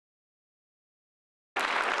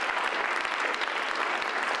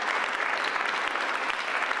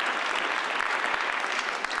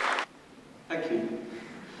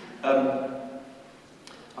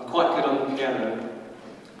I'm quite good on the piano,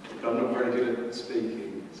 but I'm not very good at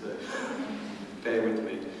speaking, so bear with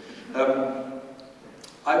me.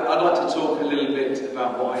 I'd like to talk a little bit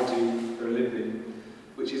about what I do for a living,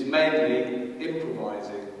 which is mainly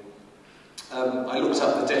improvising. I looked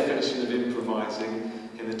up the definition of improvising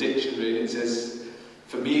in the dictionary, and it says,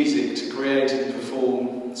 for music, to create and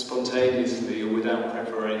perform spontaneously or without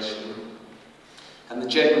preparation. And the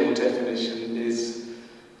general definition is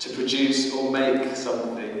to produce or make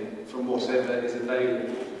something from whatever is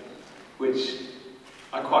available, which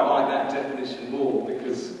I quite like that definition more,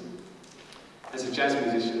 because as a jazz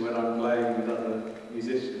musician, when I'm playing with other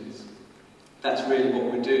musicians, that's really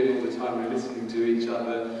what we're doing all the time. We're listening to each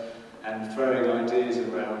other and throwing ideas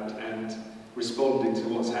around and responding to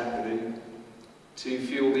what's happening to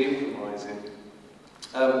fuel the improvising.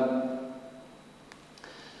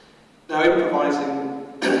 Now, improvising,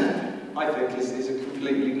 I think, is a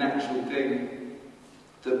completely natural thing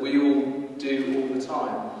that we all do all the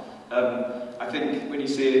time. I think when you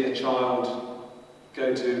see a child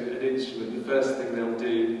go to an instrument, the first thing they'll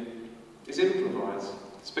do is improvise.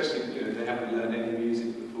 Especially, you know, if they haven't learned any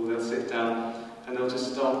music before, they'll sit down and they'll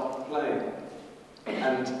just start playing.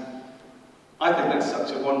 And I think that's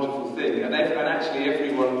such a wonderful thing. And actually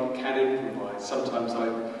everyone can improvise. Sometimes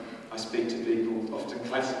I speak to people, often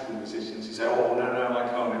classical musicians, who say, oh, no, I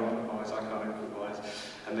can't improvise.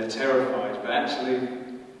 And they're terrified. But actually,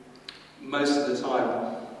 most of the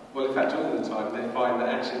time, well, in fact, all the time, they find that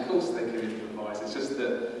actually, of course, they can improvise. It's just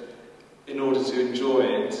that in order to enjoy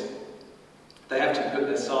it, they have to put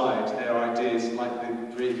aside their ideas, like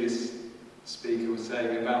the previous speaker was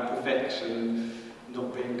saying, about perfection,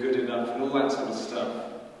 not being good enough, and all that sort of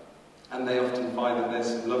stuff. And they often find that there's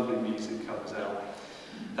some lovely music comes out.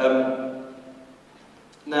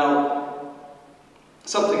 Now,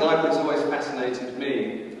 something that's always fascinated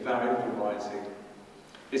me about improvising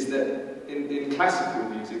is that in classical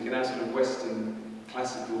music, in our sort of Western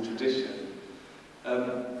classical tradition,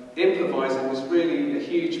 improvising was really a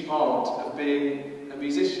huge part of being a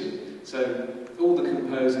musician. So all the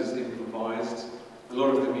composers improvised, a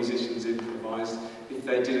lot of the musicians improvised. If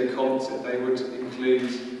they did a concert, they would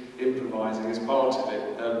include improvising as part of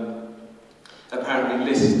it. Apparently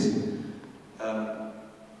Liszt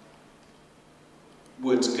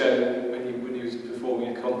would go, when he was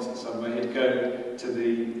performing a concert somewhere, he'd go to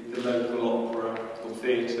the local opera or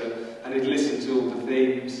theatre, and he'd listen to all the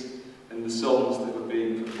themes and the songs that were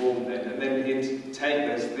being performed then, and then he'd take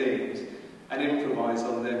those themes and improvise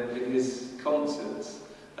on them in his concerts.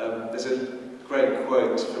 There's a great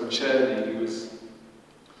quote from Czerny,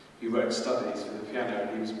 who wrote studies for the piano, and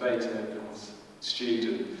he was Beethoven's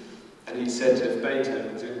student, and he said of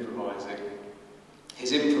Beethoven's improvising,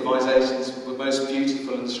 his improvisations were most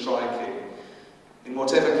beautiful and striking. In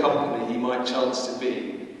whatever company he might chance to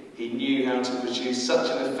be, he knew how to produce such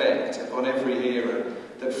an effect upon every hearer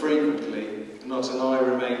that frequently not an eye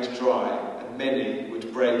remained dry, and many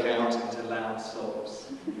would break out into loud sobs.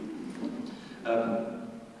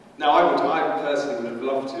 Now, I personally would have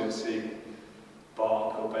loved to have seen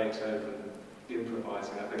Bach or Beethoven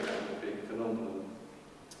improvising. I think that would have been phenomenal.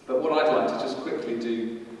 But what I'd like to just quickly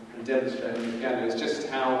do and demonstrate on the piano is just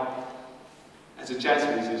how, as a jazz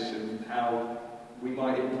musician, how we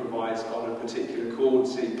might improvise on a particular chord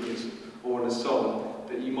sequence or on a song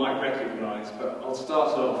that you might recognise. But I'll start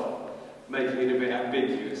off making it a bit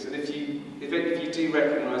ambiguous. And if you do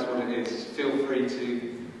recognise what it is, feel free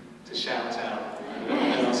to shout out,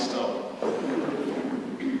 and I'll stop.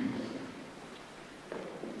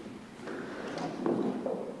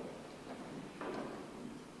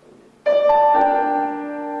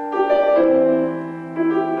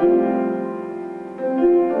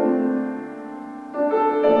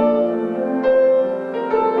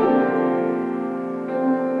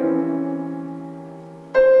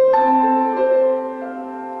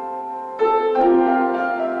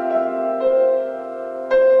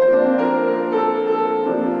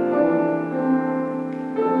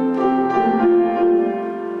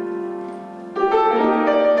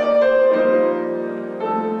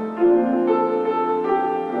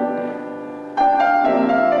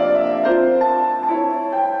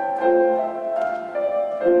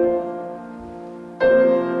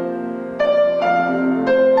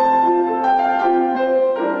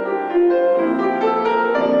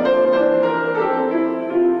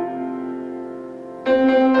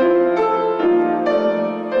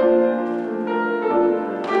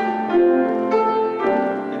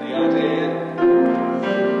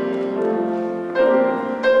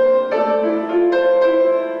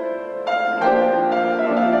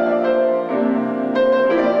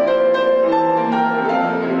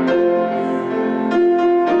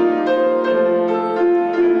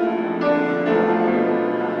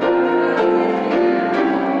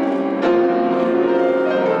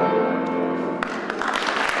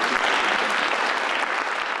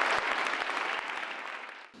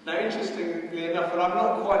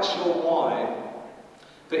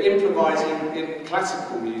 But improvising in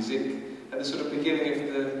classical music at the sort of beginning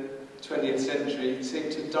of the 20th century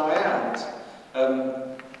seemed to die out,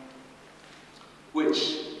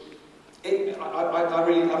 which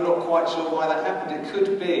I'm not quite sure why that happened. It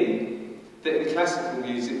could be that in classical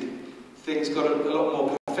music things got a lot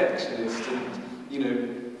more perfectionist,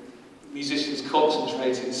 and musicians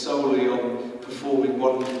concentrated solely on performing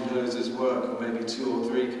one composer's work, or maybe two or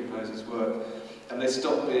three composers' work, and they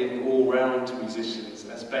stopped being all-round musicians,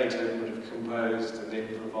 as Beethoven would have composed and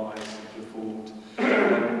improvised and performed.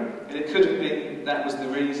 And it could have been that was the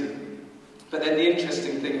reason. But then the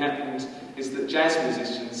interesting thing happened is that jazz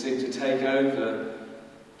musicians seemed to take over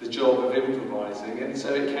the job of improvising, and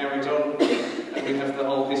so it carried on, and we have the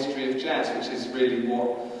whole history of jazz, which is really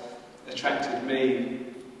what attracted me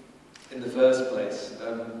in the first place.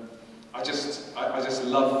 I just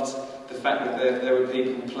loved the fact that there were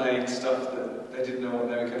people playing stuff that they didn't know what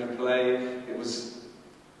they were going to play. It was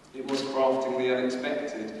crafting the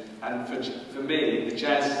unexpected, and for me, the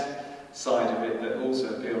jazz side of it that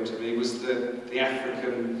also appealed to me was the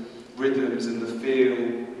African rhythms and the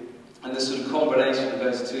feel, and the sort of combination of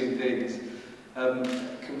those two things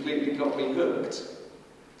completely got me hooked.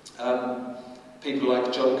 People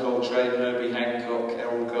like John Coltrane, Herbie Hancock,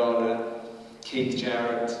 Errol Garner, Keith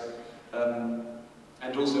Jarrett,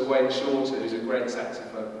 and also Wayne Shorter, who's a great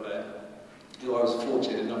saxophone player, who I was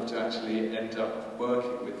fortunate enough to actually end up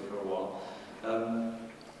working with for a while.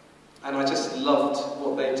 And I just loved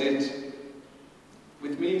what they did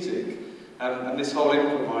with music. And this whole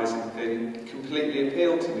improvising thing completely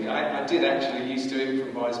appealed to me. I did actually used to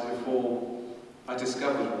improvise before I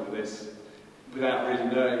discovered all this, without really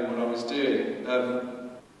knowing what I was doing.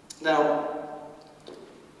 Now,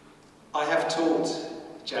 I have taught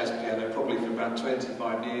jazz piano probably for about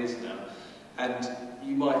 25 years now, and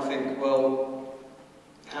you might think, well,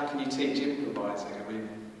 how can you teach improvising? I mean,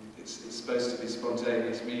 it's supposed to be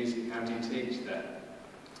spontaneous music, how do you teach that?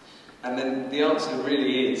 And then the answer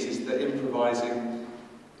really is that improvising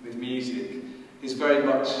with music is very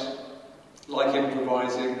much like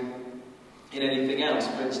improvising in anything else.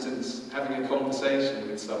 For instance, having a conversation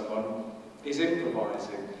with someone is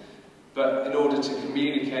improvising. But in order to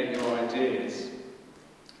communicate your ideas,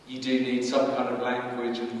 you do need some kind of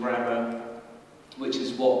language and grammar, which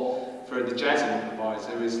is what, for the jazz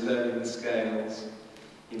improviser, is learning the scales,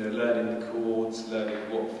 learning the chords, learning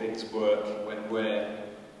what things work, when, where.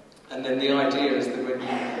 And then the idea is that when you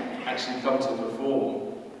actually come to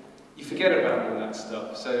perform, you forget about all that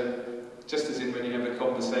stuff. So, just as in when you have a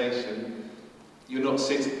conversation, you're not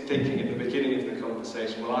thinking at the beginning of the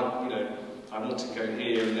conversation, well, I want to go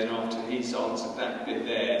here, and then after he's answered that bit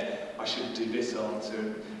there, I should do this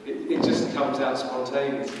answer. It just comes out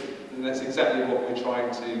spontaneously, and that's exactly what we're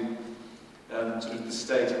trying to, sort of the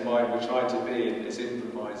state of mind we're trying to be in as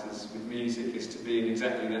improvisers with music, is to be in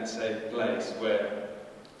exactly that same place where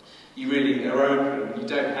you really are open, you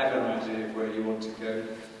don't have an idea of where you want to go,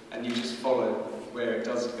 and you just follow where it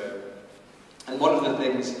does go. And one of the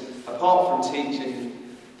things, apart from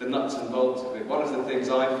teaching the nuts and bolts of it, one of the things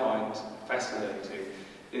I find fascinating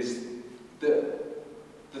is that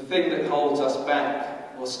the thing that holds us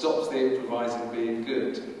back or stops the improvising being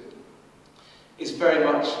good is very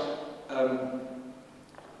much,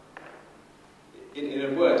 in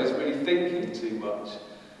a word, is really thinking too much.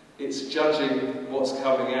 It's judging what's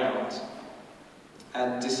coming out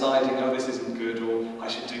and deciding, oh, this isn't good, or I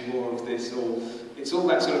should do more of this, or it's all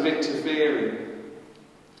that sort of interfering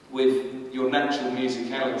with your natural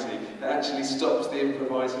musicality that actually stops the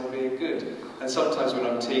improvising being good. And sometimes when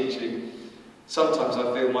I'm teaching, sometimes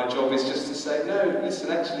I feel my job is just to say, no,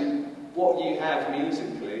 listen, actually, what you have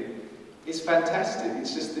musically is fantastic.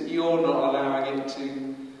 It's just that you're not allowing it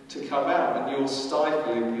to come out, and you're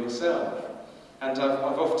stifling yourself. And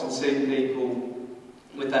I've often seen people,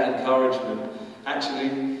 with that encouragement,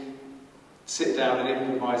 actually sit down and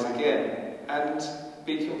improvise again and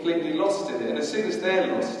be completely lost in it. And as soon as they're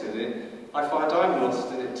lost in it, I find I'm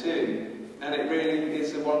lost in it too. And it really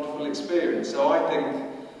is a wonderful experience. So I think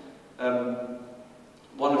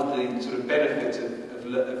one of the sort of benefits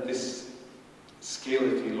of this skill,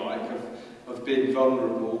 if you like, of being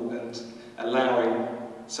vulnerable and allowing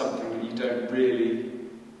something that you don't really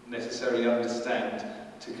necessarily understand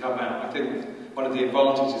to come out. I think one of the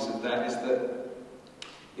advantages of that is that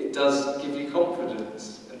it does give you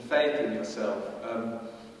confidence and faith in yourself.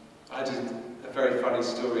 I did a very funny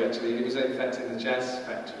story actually. It was in fact in the Jazz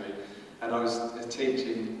Factory, and I was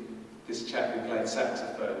teaching this chap who played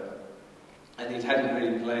saxophone, and he hadn't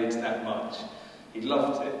really played that much. He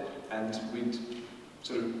loved it, and we'd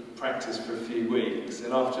sort of practiced for a few weeks,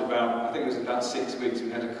 and after about, I think it was about 6 weeks, we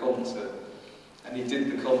had a concert. and he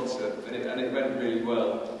did the concert, and it went really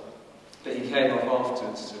well. But he came up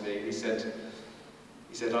afterwards to me. He said,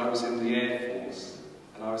 I was in the Air Force,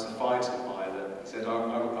 and I was a fighter pilot. He said,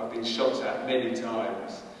 I've been shot at many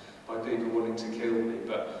times by people wanting to kill me,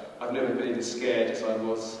 but I've never been as scared as I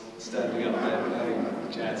was standing up there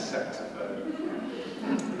playing jazz saxophone,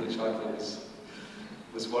 which I thought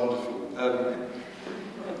was wonderful.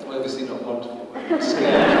 Well, obviously not wonderful, but it was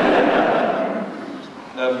scary.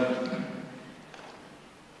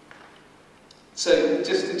 So it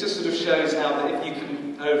just sort of shows how that if you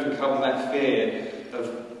can overcome that fear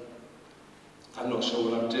of, I'm not sure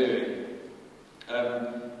what I'm doing,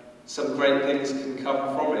 some great things can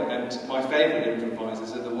come from it. And my favourite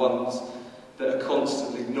improvisers are the ones that are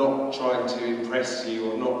constantly not trying to impress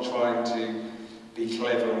you or not trying to be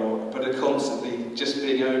clever, but are constantly just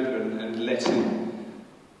being open and letting,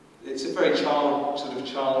 it's a very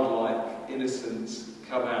childlike innocence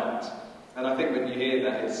come out. And I think when you hear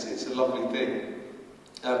that, it's a lovely thing.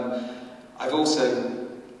 I've also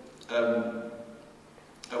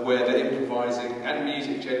aware that improvising and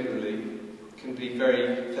music generally can be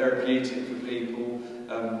very therapeutic for people.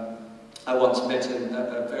 I once met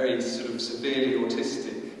a very sort of severely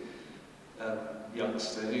autistic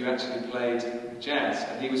youngster who actually played jazz,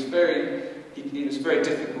 and he was very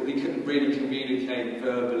difficult. He couldn't really communicate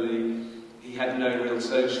verbally. He had no real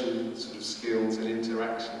social sort of skills and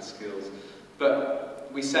interaction skills. But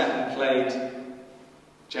we sat and played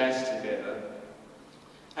jazz together,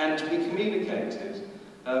 and we communicated.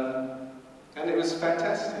 And it was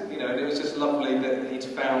fantastic, you know, and it was just lovely that he'd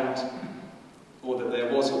found, or that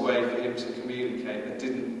there was a way for him to communicate that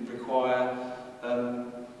didn't require,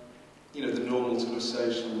 you know, the normal sort of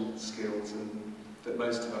social skills that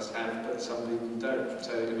most of us have, but some people don't.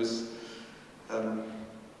 So it was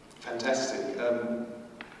fantastic.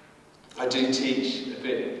 I do teach a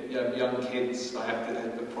bit young kids. I have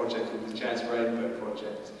the project called the TEDxBradffordonAvon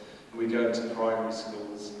project, and we go into primary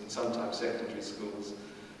schools and sometimes secondary schools.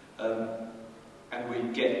 And we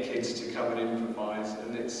get kids to come and improvise,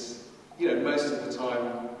 and it's, you know, most of the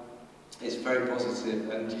time it's very positive,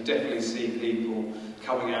 and you definitely see people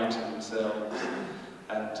coming out of themselves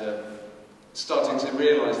and starting to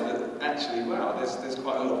realise that actually, wow, there's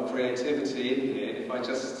quite a lot of creativity in here if I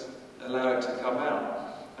just allow it to come out.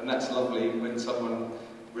 And that's lovely when someone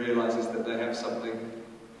realises that they have something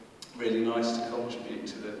really nice to contribute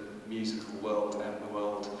to the musical world and the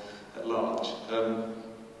world at large.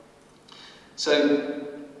 So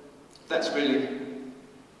that's really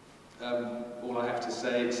all I have to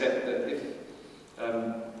say, except that if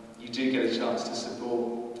you do get a chance to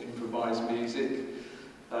support improvised music,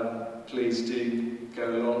 please do go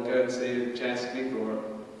along, go and see a jazz gig or a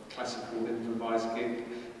classical improvised gig.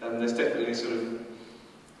 There's definitely a sort of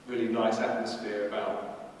really nice atmosphere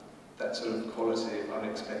about that sort of quality of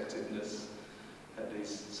unexpectedness at these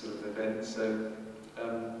sort of events. So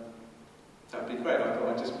that'd be great. I thought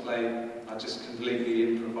I'd just completely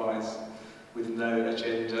improvise with no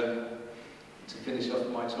agenda to finish off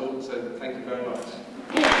my talk. So thank you very much.